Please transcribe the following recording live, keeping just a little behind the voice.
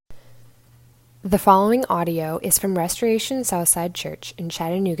The following audio is from Restoration Southside Church in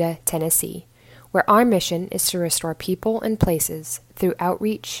Chattanooga, Tennessee, where our mission is to restore people and places through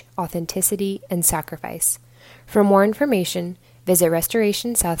outreach, authenticity, and sacrifice. For more information, visit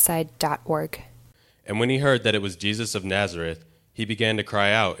restorationsouthside.org. And when he heard that it was Jesus of Nazareth, he began to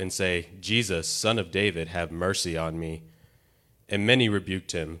cry out and say, Jesus, Son of David, have mercy on me. And many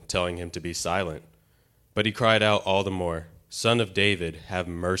rebuked him, telling him to be silent. But he cried out all the more, Son of David, have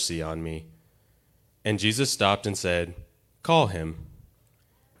mercy on me. And Jesus stopped and said, Call him.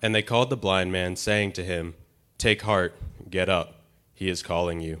 And they called the blind man, saying to him, Take heart, get up, he is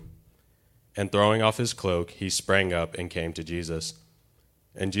calling you. And throwing off his cloak, he sprang up and came to Jesus.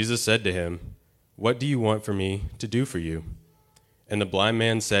 And Jesus said to him, What do you want for me to do for you? And the blind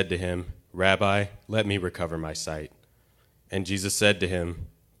man said to him, Rabbi, let me recover my sight. And Jesus said to him,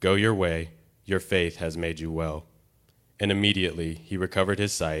 Go your way, your faith has made you well. And immediately he recovered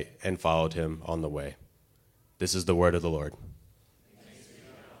his sight and followed him on the way. This is the word of the Lord.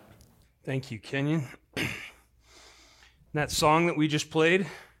 Thank you, Kenyon. That song that we just played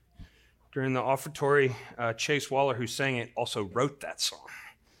during the offertory, Chase Waller, who sang it, also wrote that song.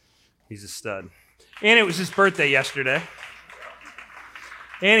 He's a stud. And it was his birthday yesterday.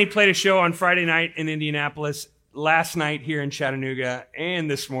 And he played a show on Friday night in Indianapolis, last night here in Chattanooga, and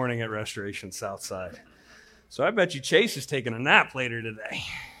this morning at Restoration Southside. So I bet you Chase is taking a nap later today.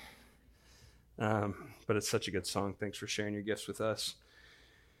 But it's such a good song. Thanks for sharing your gifts with us.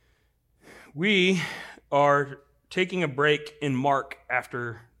 We are taking a break in Mark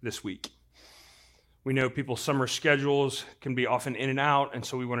after this week. We know people's summer schedules can be often in and out, and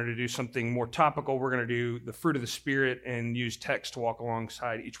so we wanted to do something more topical. We're going to do the fruit of the Spirit and use text to walk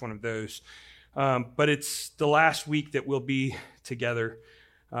alongside each one of those. But it's the last week that we'll be together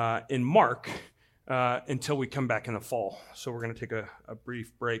in Mark until we come back in the fall. So we're going to take a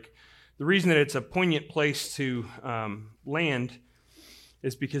brief break. The reason that it's a poignant place to land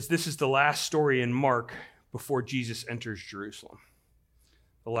is because this is the last story in Mark before Jesus enters Jerusalem.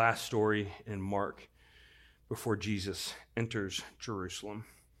 The last story in Mark before Jesus enters Jerusalem.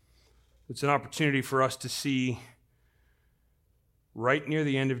 It's an opportunity for us to see right near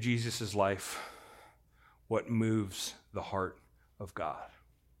the end of Jesus' life what moves the heart of God.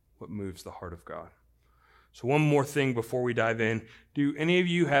 What moves the heart of God. So one more thing before we dive in. Do any of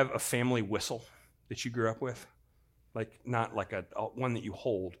you have a family whistle that you grew up with? Like, not like a one that you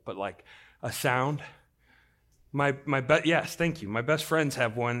hold, but like a sound? Yes, thank you. My best friends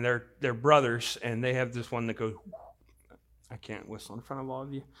have one. They're brothers, and they have this one that goes, I can't whistle in front of all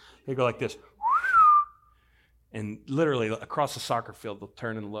of you. They go like this. And literally across the soccer field, they'll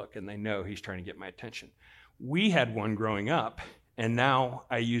turn and look, and they know he's trying to get my attention. We had one growing up, and now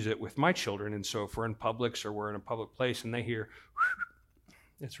I use it with my children. And so if we're in Publix or we're in a public place and they hear,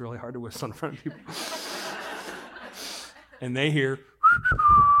 it's really hard to whistle in front of people. And they hear,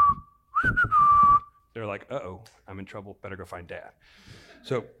 they're like, uh-oh, I'm in trouble. Better go find Dad.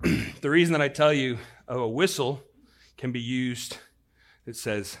 So the reason that I tell you a whistle can be used, it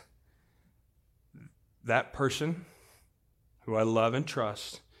says, that person who I love and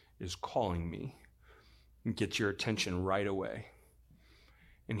trust is calling me, and get your attention right away.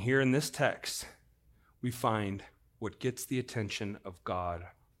 And here in this text, we find what gets the attention of God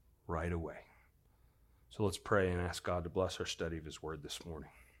right away. So let's pray and ask God to bless our study of his word this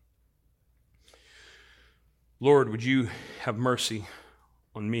morning. Lord, would you have mercy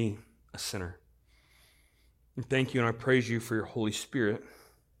on me, a sinner? And thank you, and I praise you for your Holy Spirit.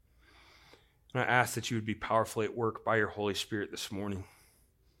 And I ask that you would be powerfully at work by your Holy Spirit this morning.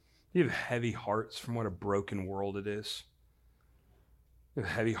 You have heavy hearts from what a broken world it is. You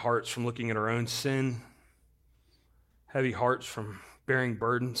have heavy hearts from looking at our own sin. Heavy hearts from bearing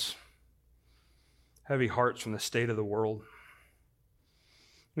burdens. Heavy hearts from the state of the world.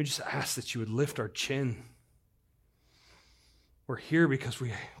 We just ask that you would lift our chin. We're here because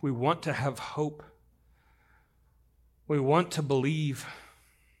we want to have hope. We want to believe.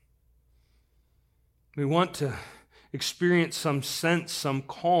 We want to experience some sense, some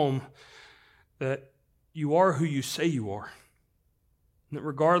calm that you are who you say you are. And that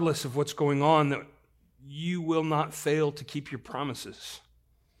regardless of what's going on, that you will not fail to keep your promises.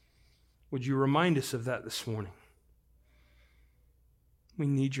 Would you remind us of that this morning? We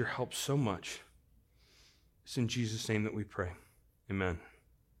need your help so much. It's in Jesus' name that we pray. Amen.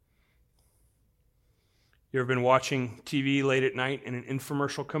 You ever been watching TV late at night and an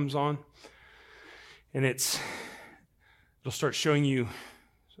infomercial comes on? And it'll start showing you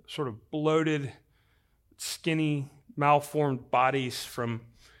sort of bloated, skinny, malformed bodies from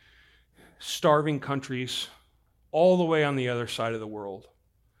starving countries all the way on the other side of the world.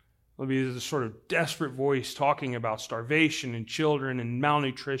 There'll be this sort of desperate voice talking about starvation and children and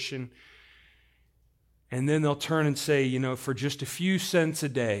malnutrition. And then they'll turn and say, for just a few cents a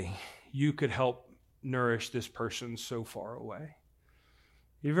day, you could help nourish this person so far away.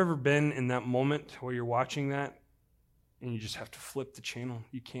 You've ever been in that moment where you're watching that and you just have to flip the channel?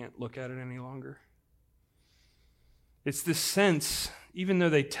 You can't look at it any longer. It's this sense, even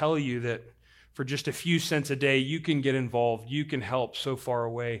though they tell you that for just a few cents a day, you can get involved, you can help so far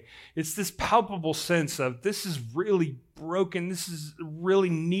away. It's this palpable sense of this is really broken, this is a really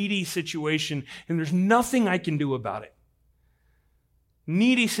needy situation, and there's nothing I can do about it.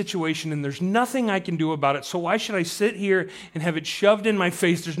 Needy situation, and there's nothing I can do about it. So why should I sit here and have it shoved in my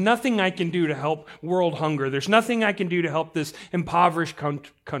face? There's nothing I can do to help world hunger. There's nothing I can do to help this impoverished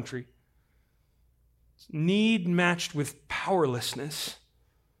country. It's need matched with powerlessness.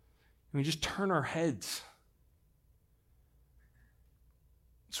 And we just turn our heads.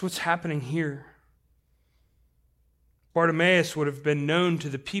 That's what's happening here. Bartimaeus would have been known to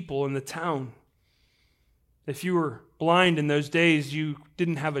the people in the town. If you were blind in those days, you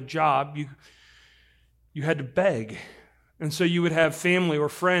didn't have a job. You had to beg. And so you would have family or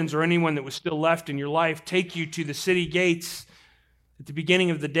friends or anyone that was still left in your life take you to the city gates at the beginning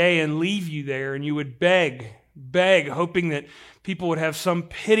of the day and leave you there, and you would beg, hoping that people would have some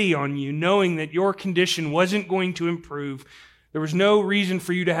pity on you, knowing that your condition wasn't going to improve. There was no reason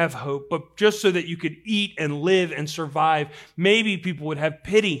for you to have hope, but just so that you could eat and live and survive, maybe people would have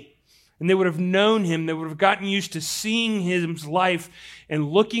pity. And they would have known him. They would have gotten used to seeing his life and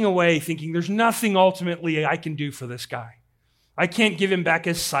looking away, thinking, there's nothing ultimately I can do for this guy. I can't give him back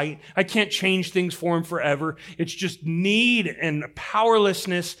his sight. I can't change things for him forever. It's just need and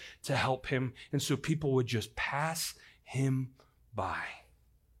powerlessness to help him. And so people would just pass him by.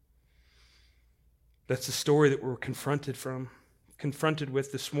 That's the story that we're confronted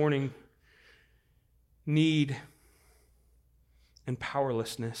with this morning. Need and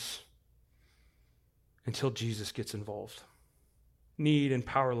powerlessness. Until Jesus gets involved. Need and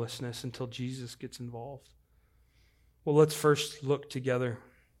powerlessness until Jesus gets involved. Well, let's first look together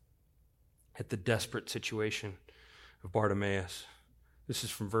at the desperate situation of Bartimaeus. This is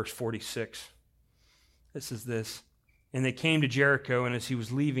from verse 46. This is this. And they came to Jericho, and as he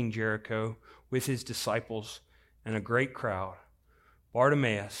was leaving Jericho with his disciples and a great crowd,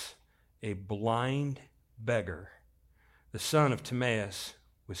 Bartimaeus, a blind beggar, the son of Timaeus,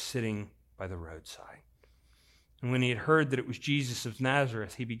 was sitting by the roadside. And when he had heard that it was Jesus of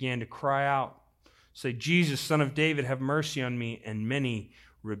Nazareth, he began to cry out, say, Jesus, Son of David, have mercy on me. And many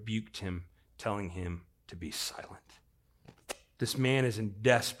rebuked him, telling him to be silent. This man is in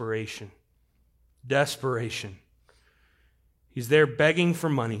desperation. Desperation. He's there begging for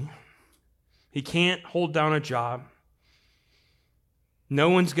money. He can't hold down a job. No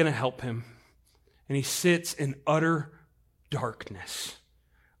one's going to help him. And he sits in utter darkness.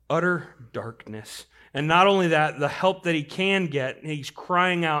 Utter darkness. And not only that, the help that he can get, he's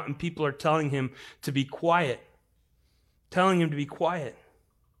crying out and people are telling him to be quiet. Telling him to be quiet.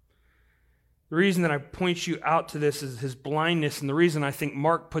 The reason that I point you out to this is his blindness, and the reason I think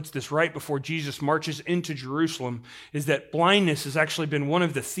Mark puts this right before Jesus marches into Jerusalem is that blindness has actually been one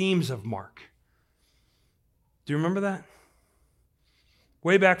of the themes of Mark. Do you remember that?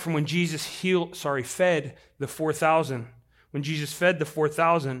 Way back from when Jesus fed the 4,000. When Jesus fed the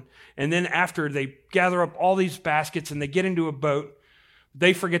 4,000, and then after they gather up all these baskets and they get into a boat,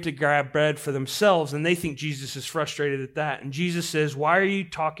 they forget to grab bread for themselves, and they think Jesus is frustrated at that. And Jesus says, why are you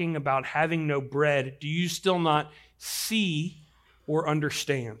talking about having no bread? Do you still not see or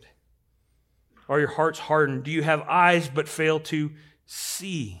understand? Are your hearts hardened? Do you have eyes but fail to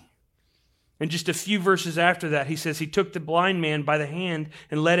see? And just a few verses after that, he says he took the blind man by the hand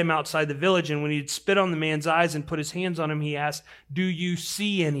and led him outside the village. And when he had spit on the man's eyes and put his hands on him, he asked, do you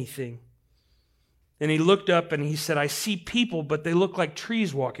see anything? And he looked up and he said, I see people, but they look like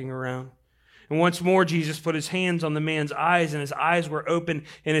trees walking around. And once more, Jesus put his hands on the man's eyes, and his eyes were open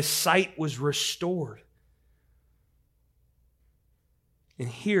and his sight was restored. And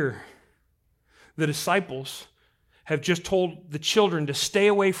here, the disciples have just told the children to stay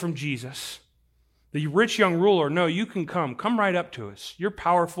away from Jesus. The rich young ruler, no, you can come. Come right up to us. You're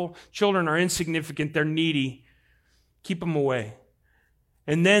powerful. Children are insignificant. They're needy. Keep them away.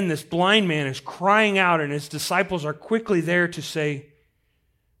 And then this blind man is crying out, and his disciples are quickly there to say,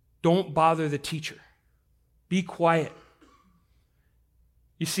 don't bother the teacher. Be quiet.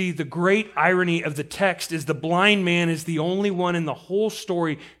 You see, the great irony of the text is the blind man is the only one in the whole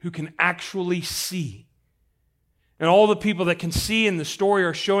story who can actually see. And all the people that can see in the story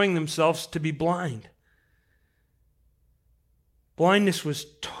are showing themselves to be blind. Blindness was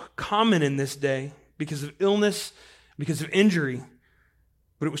common in this day because of illness, because of injury,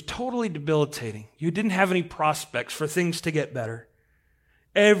 but it was totally debilitating. You didn't have any prospects for things to get better.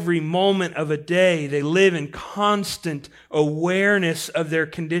 Every moment of a day, they live in constant awareness of their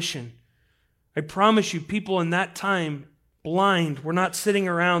condition. I promise you, people in that time, blind, were not sitting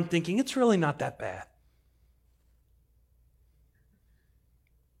around thinking, it's really not that bad.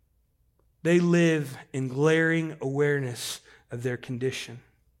 They live in glaring awareness of their condition.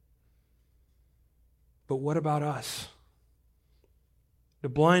 But what about us? The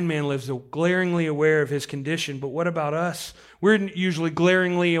blind man lives glaringly aware of his condition, but what about us? We're usually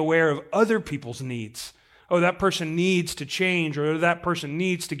glaringly aware of other people's needs. Oh, that person needs to change, or that person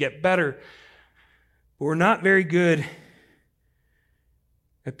needs to get better. But we're not very good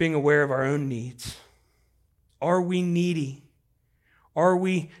at being aware of our own needs. Are we needy? Are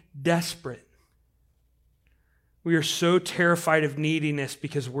we desperate? We are so terrified of neediness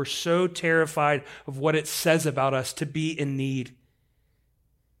because we're so terrified of what it says about us to be in need.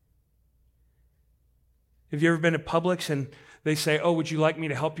 Have you ever been to Publix and they say, oh, would you like me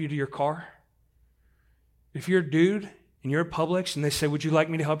to help you to your car? If you're a dude and you're at Publix and they say, would you like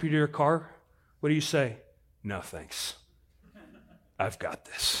me to help you to your car? What do you say? No, thanks. I've got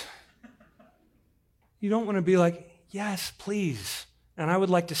this. You don't want to be like, yes, please. And I would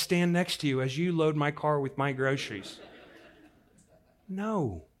like to stand next to you as you load my car with my groceries.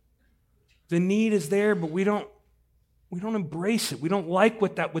 No. The need is there, but we don't embrace it. We don't like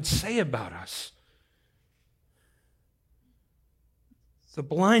what that would say about us. The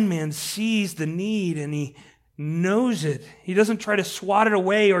blind man sees the need and he knows it. He doesn't try to swat it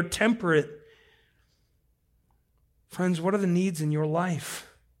away or temper it. Friends, what are the needs in your life?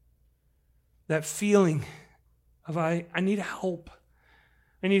 That feeling of I need help.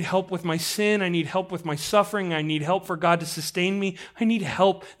 I need help with my sin. I need help with my suffering. I need help for God to sustain me. I need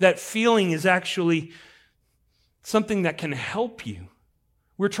help. That feeling is actually something that can help you.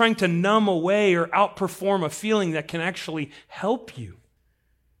 We're trying to numb away or outperform a feeling that can actually help you.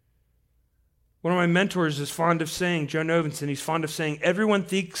 One of my mentors is fond of saying, Joe Novenson, he's fond of saying, everyone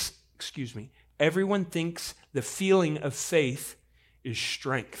thinks the feeling of faith is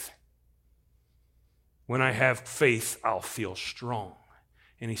strength. When I have faith, I'll feel strong.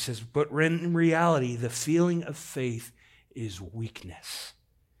 And he says, but in reality, the feeling of faith is weakness.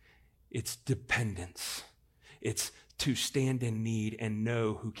 It's dependence. It's to stand in need and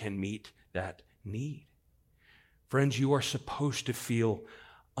know who can meet that need. Friends, you are supposed to feel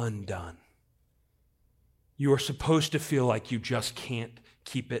undone. You are supposed to feel like you just can't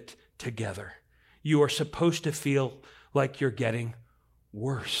keep it together. You are supposed to feel like you're getting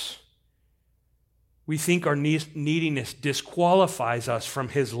worse. We think our neediness disqualifies us from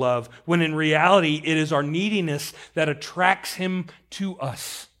His love, when in reality it is our neediness that attracts Him to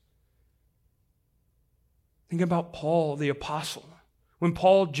us. Think about Paul the apostle. When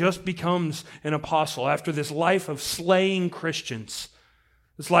Paul just becomes an apostle after this life of slaying Christians,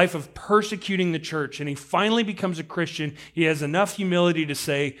 this life of persecuting the church, and he finally becomes a Christian, he has enough humility to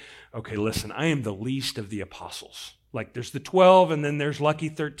say, okay, listen, I am the least of the apostles. Like there's the 12 and then there's lucky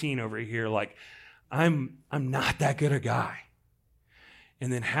 13 over here. Like I'm not that good a guy.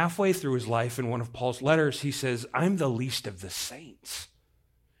 And then halfway through his life in one of Paul's letters, he says, I'm the least of the saints.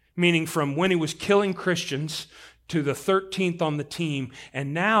 Meaning from when he was killing Christians to the 13th on the team.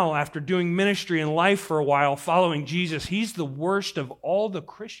 And now, after doing ministry and life for a while, following Jesus, he's the worst of all the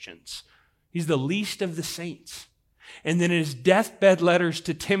Christians. He's the least of the saints. And then in his deathbed letters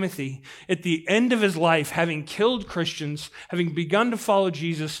to Timothy, at the end of his life, having killed Christians, having begun to follow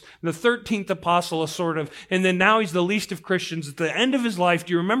Jesus, the 13th apostle, and then now he's the least of Christians. At the end of his life,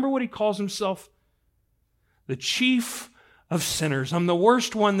 do you remember what he calls himself? The chief of sinners. I'm the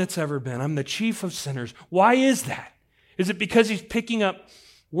worst one that's ever been. I'm the chief of sinners. Why is that? Is it because he's picking up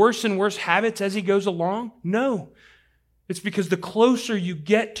worse and worse habits as he goes along? No. It's because the closer you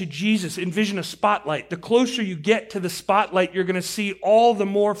get to Jesus, envision a spotlight. The closer you get to the spotlight, you're going to see all the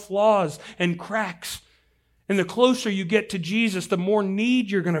more flaws and cracks. And the closer you get to Jesus, the more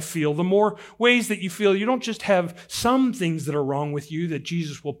need you're going to feel, the more ways that you feel you don't just have some things that are wrong with you that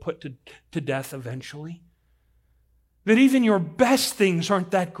Jesus will put to death eventually. That even your best things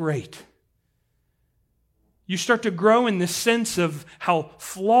aren't that great. You start to grow in this sense of how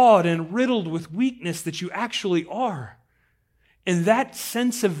flawed and riddled with weakness that you actually are. And that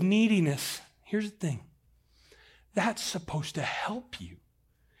sense of neediness, here's the thing, that's supposed to help you.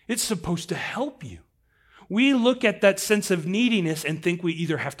 It's supposed to help you. we look at that sense of neediness and think we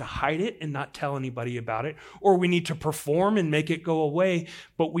either have to hide it and not tell anybody about it, or we need to perform and make it go away.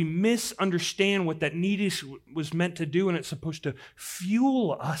 But we misunderstand what that neediness was meant to do, and it's supposed to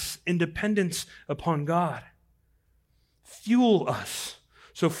fuel us in dependence upon God. Fuel us.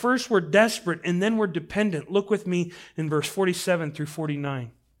 So first we're desperate, and then we're dependent. Look with me in verse 47 through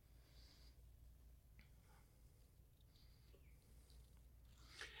 49.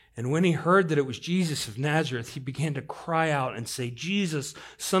 And when he heard that it was Jesus of Nazareth, he began to cry out and say, Jesus,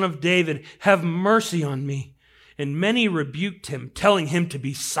 Son of David, have mercy on me. And many rebuked him, telling him to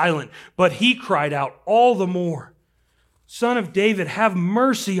be silent. But he cried out all the more, Son of David, have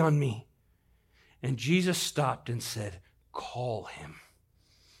mercy on me. And Jesus stopped and said, call him.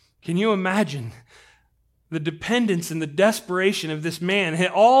 Can you imagine the dependence and the desperation of this man?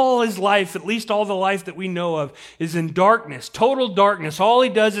 All his life, at least all the life that we know of, is in darkness, total darkness. All he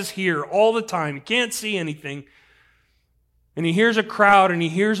does is hear all the time. He can't see anything. And he hears a crowd and he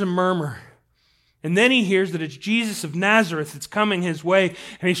hears a murmur. And then he hears that it's Jesus of Nazareth that's coming his way,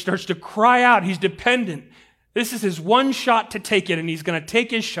 and he starts to cry out. He's dependent. This is his one shot to take it, and he's going to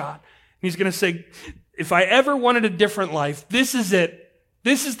take his shot. And he's going to say, if I ever wanted a different life, this is it.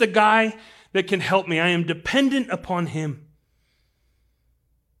 This is the guy that can help me. I am dependent upon him.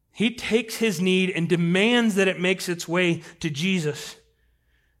 He takes his need and demands that it makes its way to Jesus.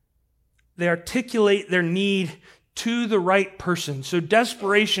 They articulate their need to the right person. So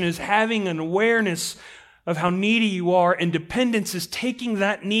desperation is having an awareness of how needy you are, and dependence is taking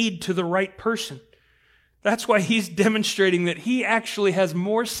that need to the right person. That's why he's demonstrating that he actually has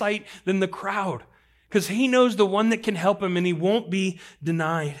more sight than the crowd, because he knows the one that can help him, and he won't be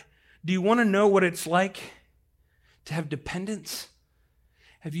denied. Do you want to know what it's like to have dependence?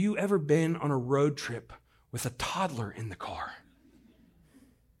 Have you ever been on a road trip with a toddler in the car?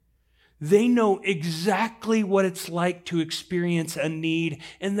 They know exactly what it's like to experience a need,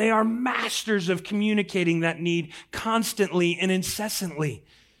 and they are masters of communicating that need constantly and incessantly.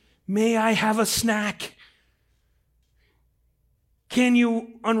 May I have a snack? Can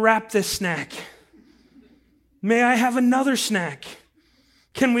you unwrap this snack? May I have another snack?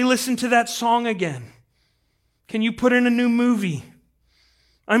 Can we listen to that song again? Can you put in a new movie?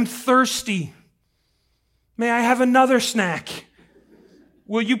 I'm thirsty. May I have another snack?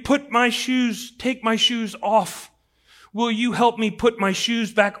 Will you take my shoes off? Will you help me put my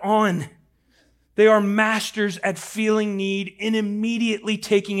shoes back on? They are masters at feeling need and immediately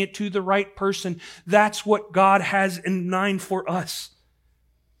taking it to the right person. That's what God has in mind for us.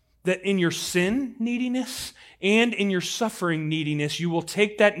 That in your sin neediness and in your suffering neediness, you will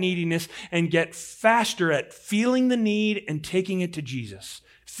take that neediness and get faster at feeling the need and taking it to Jesus.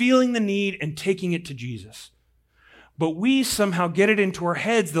 Feeling the need and taking it to Jesus. But we somehow get it into our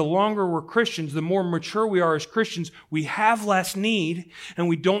heads, the longer we're Christians, the more mature we are as Christians, we have less need, and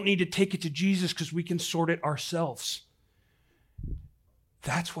we don't need to take it to Jesus because we can sort it ourselves.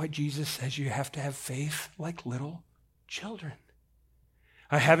 That's why Jesus says you have to have faith like little children.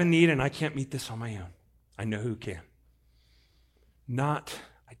 I have a need and I can't meet this on my own. I know who can. I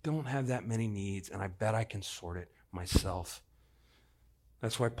don't have that many needs, and I bet I can sort it myself.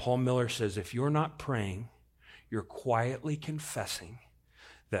 That's why Paul Miller says, if you're not praying, you're quietly confessing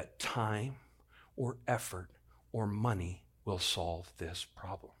that time or effort or money will solve this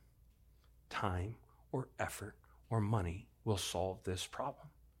problem. Time or effort or money will solve this problem.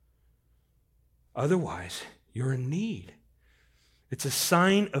 Otherwise, you're in need. It's a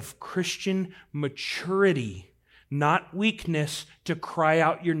sign of Christian maturity, not weakness, to cry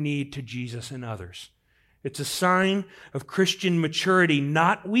out your need to Jesus and others. It's a sign of Christian maturity,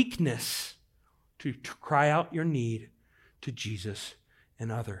 not weakness, to cry out your need to Jesus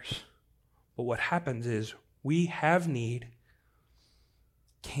and others. But what happens is we have need,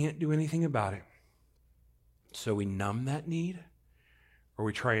 can't do anything about it. So we numb that need, or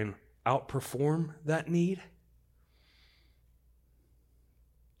we try and outperform that need.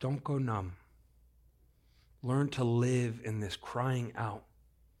 Don't go numb. Learn to live in this crying out.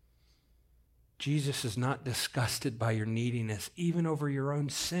 Jesus is not disgusted by your neediness, even over your own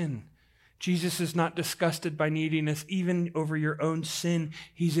sin. Jesus is not disgusted by neediness, even over your own sin.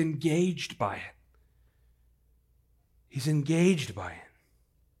 He's engaged by it. He's engaged by it.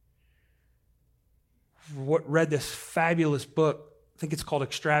 Read this fabulous book, I think it's called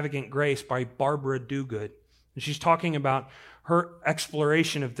Extravagant Grace by Barbara Duguid. And she's talking about her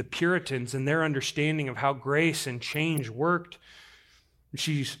exploration of the Puritans and their understanding of how grace and change worked.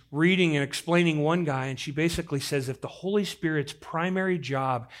 She's reading and explaining one guy, and she basically says if the Holy Spirit's primary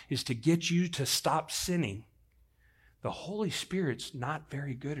job is to get you to stop sinning, the Holy Spirit's not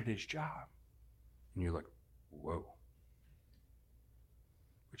very good at his job. And you're like, Whoa.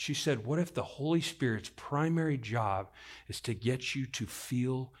 But she said, what if the Holy Spirit's primary job is to get you to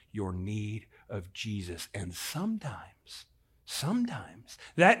feel your need of Jesus? And sometimes,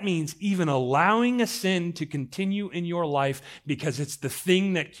 that means even allowing a sin to continue in your life because it's the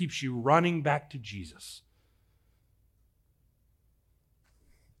thing that keeps you running back to Jesus.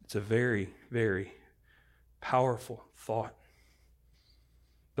 It's a very, very powerful thought.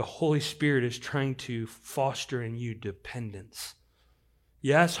 The Holy Spirit is trying to foster in you dependence.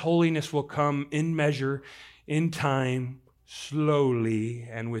 Yes, holiness will come in measure, in time, slowly,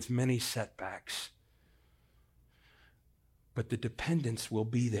 and with many setbacks. But the dependence will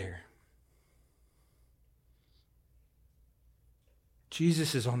be there.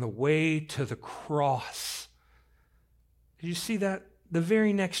 Jesus is on the way to the cross. Did you see that? The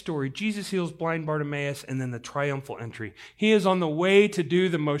very next story, Jesus heals blind Bartimaeus, and then the triumphal entry. He is on the way to do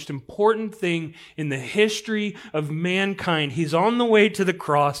the most important thing in the history of mankind. He's on the way to the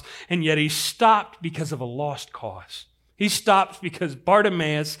cross, and yet he's stopped because of a lost cause. He stops because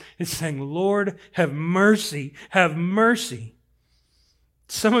Bartimaeus is saying, Lord, have mercy, have mercy.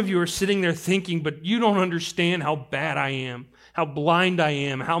 Some of you are sitting there thinking, but you don't understand how bad I am, how blind I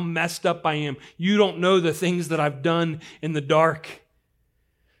am, how messed up I am. You don't know the things that I've done in the dark.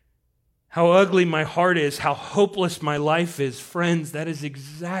 How ugly my heart is, how hopeless my life is. Friends, that is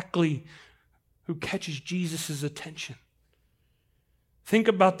exactly who catches Jesus' attention. Think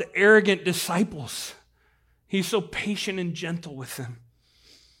about the arrogant disciples. He's so patient and gentle with them.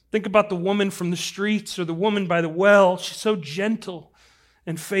 Think about the woman from the streets or the woman by the well. She's so gentle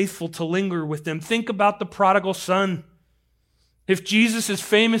and faithful to linger with them. Think about the prodigal son. If Jesus is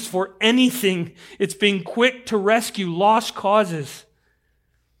famous for anything, it's being quick to rescue lost causes.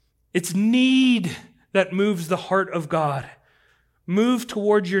 It's need that moves the heart of God. Move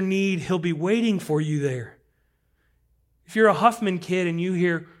towards your need. He'll be waiting for you there. If you're a Huffman kid and you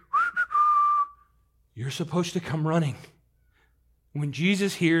hear, you're supposed to come running. When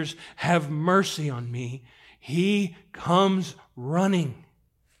Jesus hears, have mercy on me, he comes running.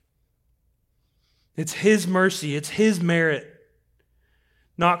 It's his mercy. It's his merit.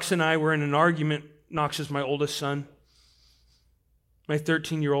 Knox and I were in an argument. Knox is my oldest son. My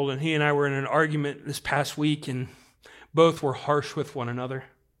 13-year-old, and he and I were in an argument this past week, and both were harsh with one another.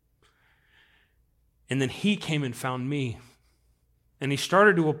 And then he came and found me. And he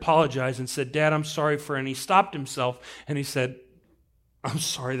started to apologize and said, Dad, I'm sorry for it. And he stopped himself and he said, I'm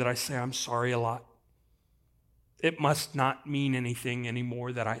sorry that I say I'm sorry a lot. It must not mean anything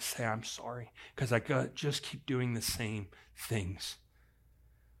anymore that I say I'm sorry, because I just keep doing the same things.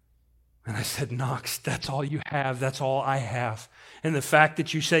 And I said, Knox, that's all you have. That's all I have. And the fact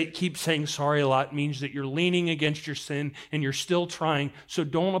that you keep saying sorry a lot means that you're leaning against your sin and you're still trying. So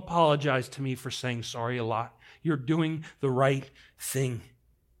don't apologize to me for saying sorry a lot. You're doing the right thing.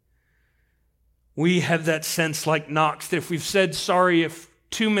 We have that sense like Knox that if we've said sorry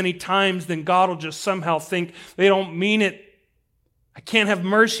too many times, then God will just somehow think they don't mean it. I can't have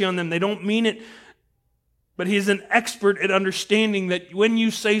mercy on them. They don't mean it. But he is an expert at understanding that when you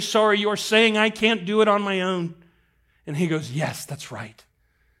say sorry, you're saying, I can't do it on my own. And he goes, yes, that's right.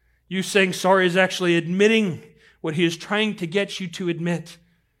 You saying sorry is actually admitting what he is trying to get you to admit,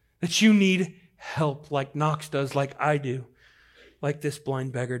 that you need help, like Knox does, like I do, like this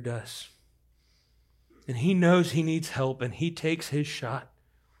blind beggar does. And he knows he needs help, and he takes his shot.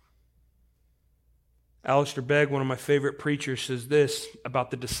 Alistair Begg, one of my favorite preachers, says this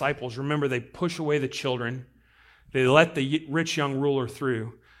about the disciples. Remember, they push away the children. They let the rich young ruler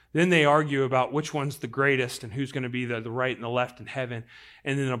through. Then they argue about which one's the greatest and who's going to be the right and the left in heaven.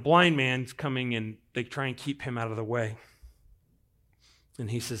 And then a blind man's coming and they try and keep him out of the way.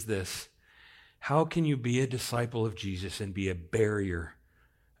 And he says this, how can you be a disciple of Jesus and be a barrier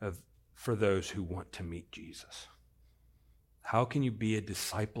for those who want to meet Jesus? How can you be a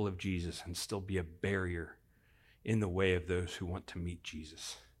disciple of Jesus and still be a barrier in the way of those who want to meet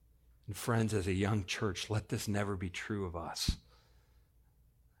Jesus? And friends, as a young church, let this never be true of us.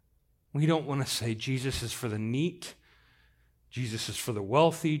 We don't want to say Jesus is for the neat, Jesus is for the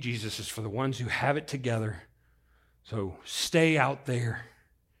wealthy, Jesus is for the ones who have it together. So stay out there.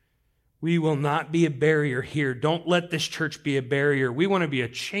 We will not be a barrier here. Don't let this church be a barrier. We want to be a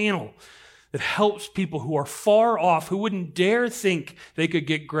channel that helps people who are far off, who wouldn't dare think they could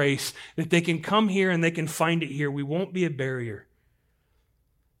get grace, that they can come here and they can find it here. We won't be a barrier.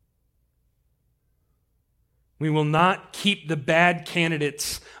 We will not keep the bad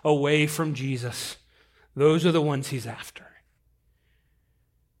candidates away from Jesus. Those are the ones he's after.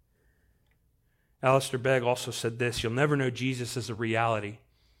 Alistair Begg also said this, you'll never know Jesus as a reality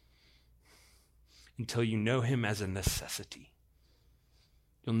until you know him as a necessity.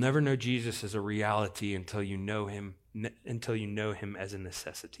 You'll never know Jesus as a reality until you know him as a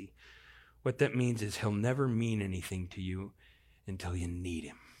necessity. What that means is he'll never mean anything to you until you need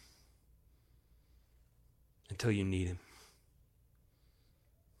him. Until you need him.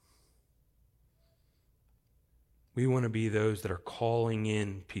 We want to be those that are calling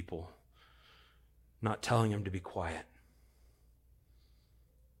in people, not telling them to be quiet.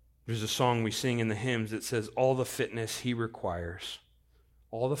 There's a song we sing in the hymns that says, all the fitness he requires,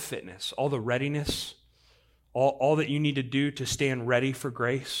 all the fitness, all the readiness, all that you need to do to stand ready for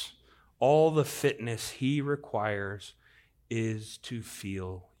grace, all the fitness he requires is to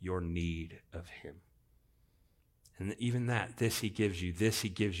feel your need of him. And even that, this he gives you,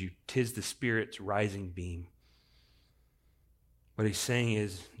 'tis the Spirit's rising beam. What he's saying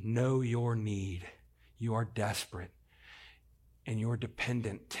is, know your need. You are desperate and you're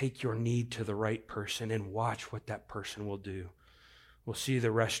dependent. Take your need to the right person and watch what that person will do. We'll see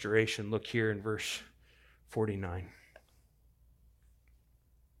the restoration. Look here in verse 49.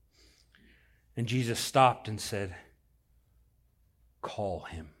 And Jesus stopped and said, call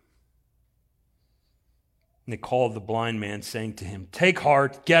him. And they called the blind man, saying to him, take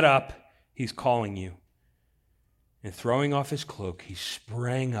heart, get up, he's calling you. And throwing off his cloak, he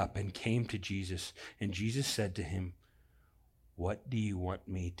sprang up and came to Jesus. And Jesus said to him, what do you want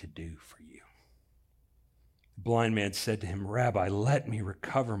me to do for you? The blind man said to him, Rabbi, let me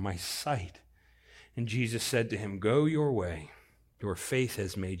recover my sight. And Jesus said to him, go your way. Your faith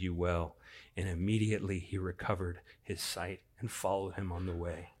has made you well. And immediately he recovered his sight and followed him on the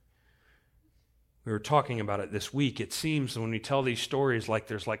way. We were talking about it this week. It seems when we tell these stories like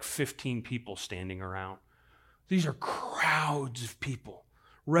there's like 15 people standing around. These are crowds of people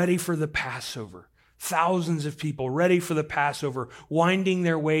ready for the Passover. Thousands of people ready for the Passover, winding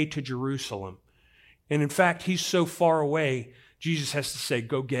their way to Jerusalem. And in fact, he's so far away, Jesus has to say,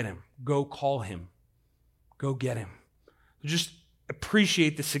 go get him. Go call him. Go get him. Just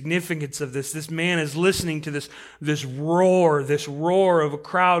appreciate the significance of this. This man is listening to this roar of a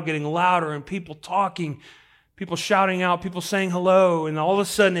crowd getting louder and people talking, people shouting out, people saying hello, and all of a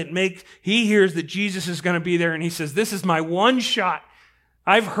sudden he hears that Jesus is going to be there, and he says, this is my one shot.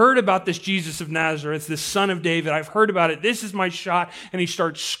 I've heard about this Jesus of Nazareth, this son of David. I've heard about it. This is my shot. And he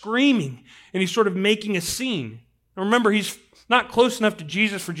starts screaming, and he's sort of making a scene. Now remember, he's not close enough to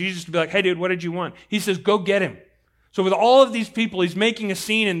Jesus for Jesus to be like, hey dude, what did you want? He says, go get him. So with all of these people, he's making a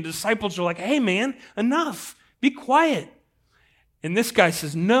scene, and the disciples are like, hey man, enough. Be quiet. And this guy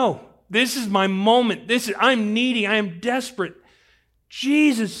says, no. This is my moment. I'm needy. I am desperate.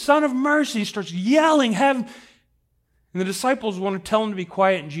 Jesus, Son of mercy, he starts yelling. And the disciples want to tell him to be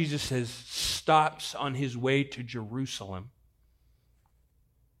quiet, and Jesus says, stops on his way to Jerusalem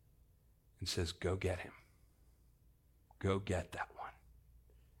and says, go get him. Go get that one.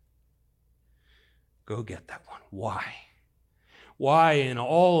 Go get that one. Why? Why, in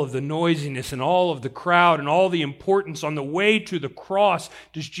all of the noisiness and all of the crowd and all the importance on the way to the cross,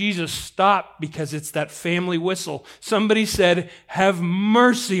 does Jesus stop? Because it's that family whistle. Somebody said, have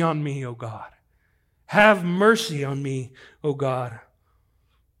mercy on me, O God. Have mercy on me, O God.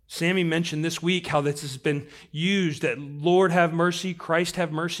 Sammy mentioned this week how this has been used, that Lord have mercy, Christ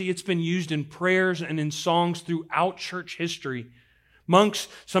have mercy. It's been used in prayers and in songs throughout church history. Monks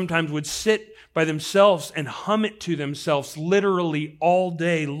sometimes would sit by themselves and hum it to themselves literally all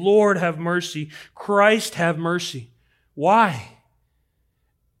day. Lord have mercy, Christ have mercy. Why?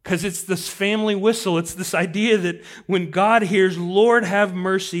 Because it's this family whistle. It's this idea that when God hears, Lord have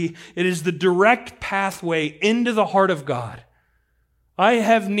mercy, it is the direct pathway into the heart of God. I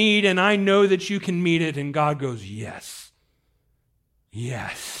have need and I know that you can meet it. And God goes, yes.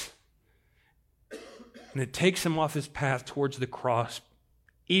 Yes. And it takes him off his path towards the cross,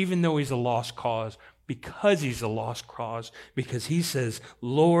 even though he's a lost cause, because he's a lost cause, because he says,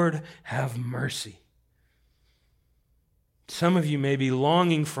 Lord, have mercy. Some of you may be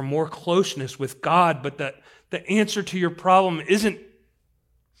longing for more closeness with God, but the answer to your problem isn't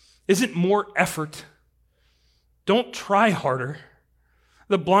more effort. Don't try harder.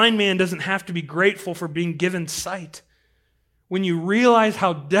 The blind man doesn't have to be grateful for being given sight. When you realize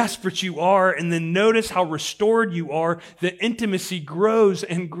how desperate you are and then notice how restored you are, the intimacy grows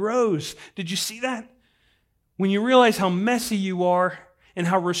and grows. Did you see that? When you realize how messy you are and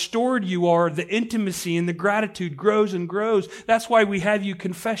how restored you are, the intimacy and the gratitude grows and grows. That's why we have you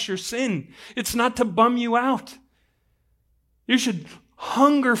confess your sin. It's not to bum you out. You should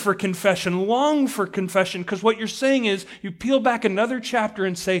hunger for confession, long for confession, because what you're saying is you peel back another chapter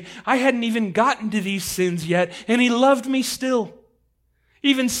and say, I hadn't even gotten to these sins yet, and he loved me still.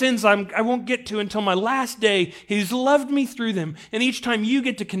 Even sins I won't get to until my last day. He's loved me through them. And each time you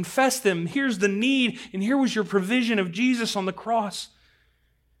get to confess them, here's the need, and here was your provision of Jesus on the cross.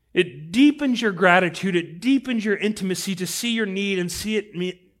 It deepens your gratitude. It deepens your intimacy to see your need and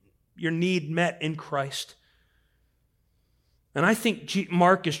see your need met in Christ. And I think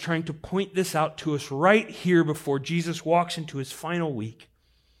Mark is trying to point this out to us right here before Jesus walks into his final week.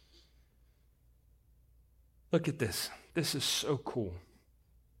 Look at this. This is so cool.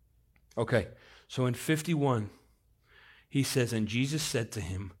 Okay, so in 51, he says, and Jesus said to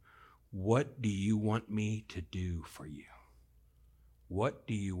him, "What do you want me to do for you? What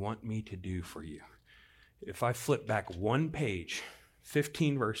do you want me to do for you?" If I flip back one page,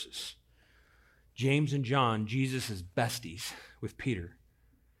 15 verses, James and John, Jesus' besties with Peter,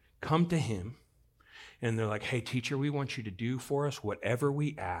 come to him, and they're like, "Hey, teacher, we want you to do for us whatever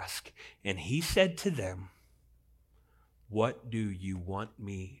we ask." And he said to them, "What do you want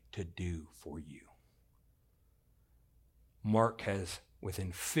me to do for you?" Mark has,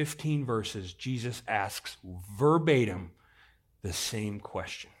 within 15 verses, Jesus asks verbatim the same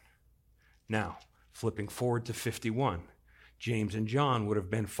question. Now, flipping forward to 51, James and John would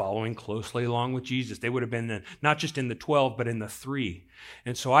have been following closely along with Jesus. They would have been not just in the 12, but in the 3.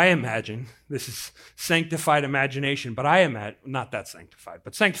 And so I imagine, this is sanctified imagination, but I imagine, not that sanctified,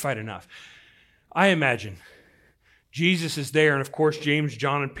 but sanctified enough. I imagine Jesus is there, and of course, James,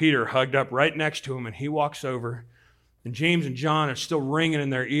 John, and Peter hugged up right next to him, and he walks over, and James and John are still ringing in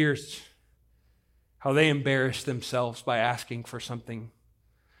their ears how they embarrassed themselves by asking for something.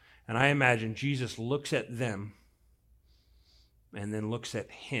 And I imagine Jesus looks at them and then looks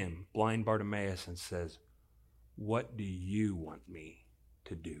at him, blind Bartimaeus, and says, "What do you want me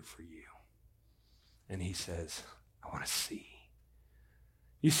to do for you?" And he says, "I want to see."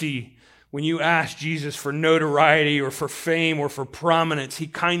 You see, when you ask Jesus for notoriety or for fame or for prominence, he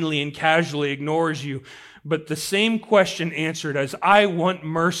kindly and casually ignores you. But the same question answered as, "I want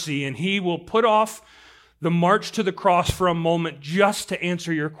mercy," and he will put off the march to the cross for a moment just to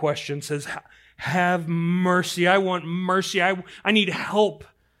answer your question, says, "Have mercy. I want mercy. I need help."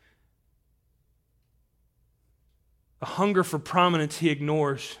 The hunger for prominence he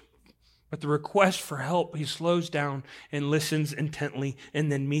ignores. But the request for help, he slows down and listens intently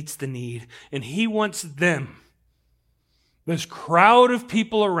and then meets the need. And he wants them, this crowd of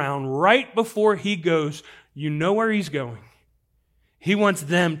people around, right before he goes, you know where he's going. He wants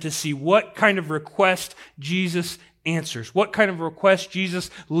them to see what kind of request Jesus answers, what kind of request Jesus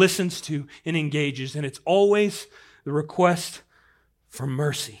listens to and engages. And it's always the request for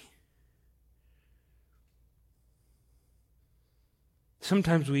mercy.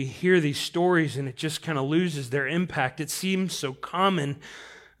 Sometimes we hear these stories and it just kind of loses their impact. It seems so common.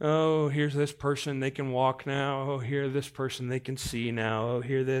 Oh, here's this person, they can walk now. Oh, here, this person, they can see now. Oh,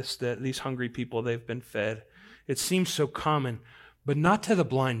 here, these hungry people, they've been fed. It seems so common, but not to the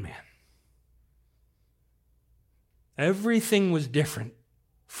blind man. Everything was different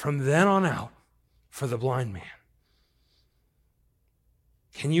from then on out for the blind man.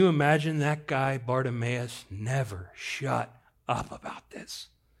 Can you imagine that guy, Bartimaeus, never shut up about this?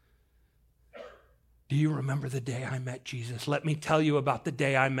 Do you remember the day I met Jesus? Let me tell you about the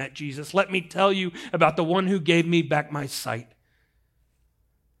day I met Jesus. Let me tell you about the one who gave me back my sight.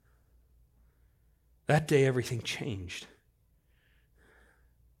 That day, everything changed.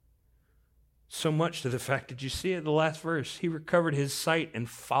 So much to the fact, did you see it in the last verse? He recovered his sight and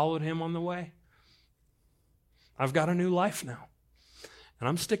followed him on the way. I've got a new life now, and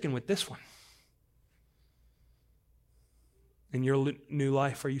I'm sticking with this one. In your new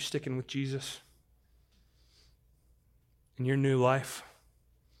life, are you sticking with Jesus? In your new life,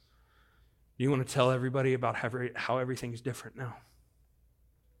 do you want to tell everybody about how everything's different now?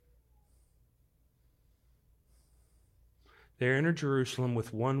 They enter Jerusalem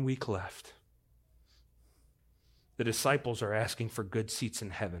with 1 week left. The disciples are asking for good seats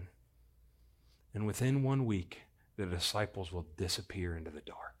in heaven. And within 1 week, the disciples will disappear into the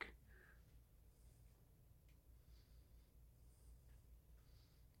dark.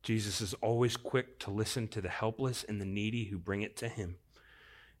 Jesus is always quick to listen to the helpless and the needy who bring it to him,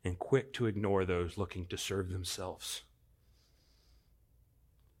 and quick to ignore those looking to serve themselves.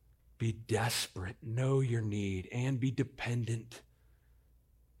 Be desperate, know your need, and be dependent.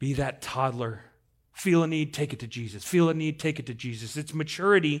 Be that toddler. Feel a need, take it to Jesus. Feel a need, take it to Jesus. It's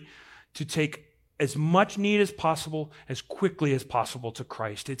maturity to take as much need as possible, as quickly as possible to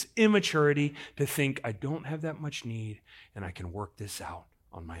Christ. It's immaturity to think, I don't have that much need, and I can work this out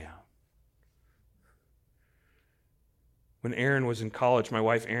on my own. When Erin was in college, my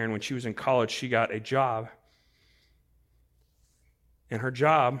wife Erin, when she was in college, she got a job. And her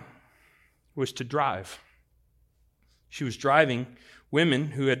job was to drive. She was driving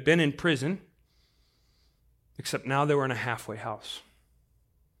women who had been in prison, except now they were in a halfway house.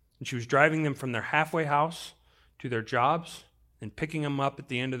 And she was driving them from their halfway house to their jobs and picking them up at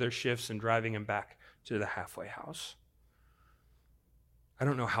the end of their shifts and driving them back to the halfway house. I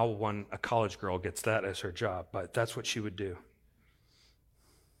don't know how a college girl gets that as her job, but that's what she would do.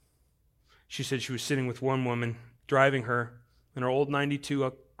 She said she was sitting with one woman, driving her in her old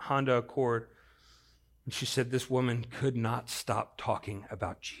 92 Honda Accord, and she said this woman could not stop talking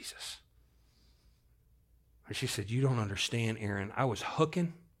about Jesus. And she said, "You don't understand, Aaron. I was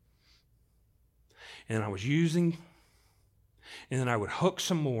hooking, and I was using, and then I would hook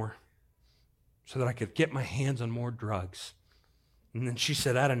some more so that I could get my hands on more drugs. And then she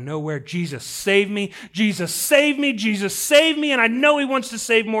said, out of nowhere, Jesus saved me, Jesus saved me, Jesus saved me, and I know he wants to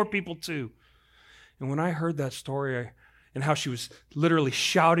save more people too." And when I heard that story and how she was literally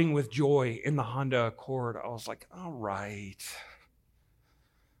shouting with joy in the Honda Accord, I was like, all right.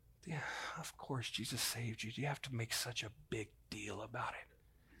 Yeah, of course Jesus saved you. Do you have to make such a big deal about it?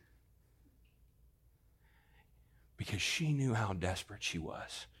 Because she knew how desperate she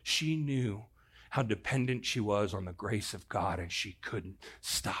was. She knew how dependent she was on the grace of God, and she couldn't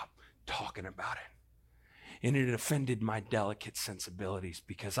stop talking about it. And it offended my delicate sensibilities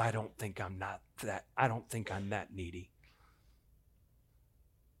because I don't think I'm that needy.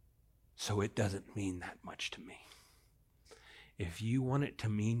 So it doesn't mean that much to me. If you want it to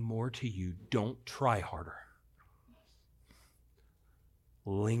mean more to you, don't try harder.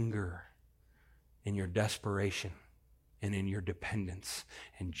 Linger in your desperation and in your dependence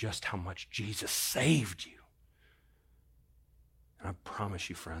and just how much Jesus saved you. And I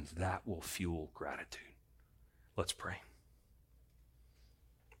promise you, friends, that will fuel gratitude. Let's pray.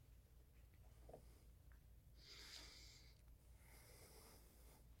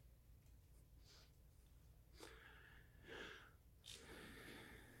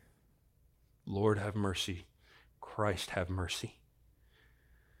 Lord, have mercy. Christ, have mercy.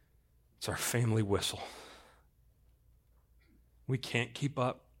 It's our family whistle. We can't keep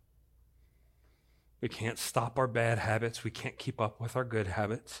up. We can't stop our bad habits. We can't keep up with our good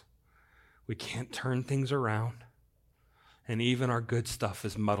habits. We can't turn things around. And even our good stuff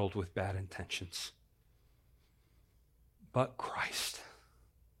is muddled with bad intentions. But Christ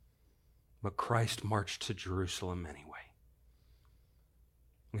marched to Jerusalem anyway.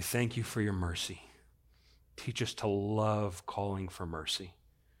 We thank you for your mercy. Teach us to love calling for mercy.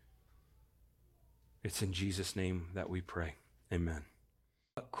 It's in Jesus' name that we pray. Amen.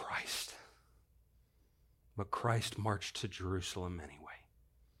 But Christ marched to Jerusalem anyway.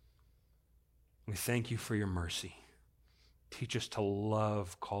 We thank you for your mercy. Teach us to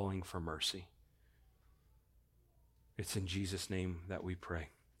love calling for mercy. It's in Jesus' name that we pray.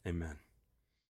 Amen.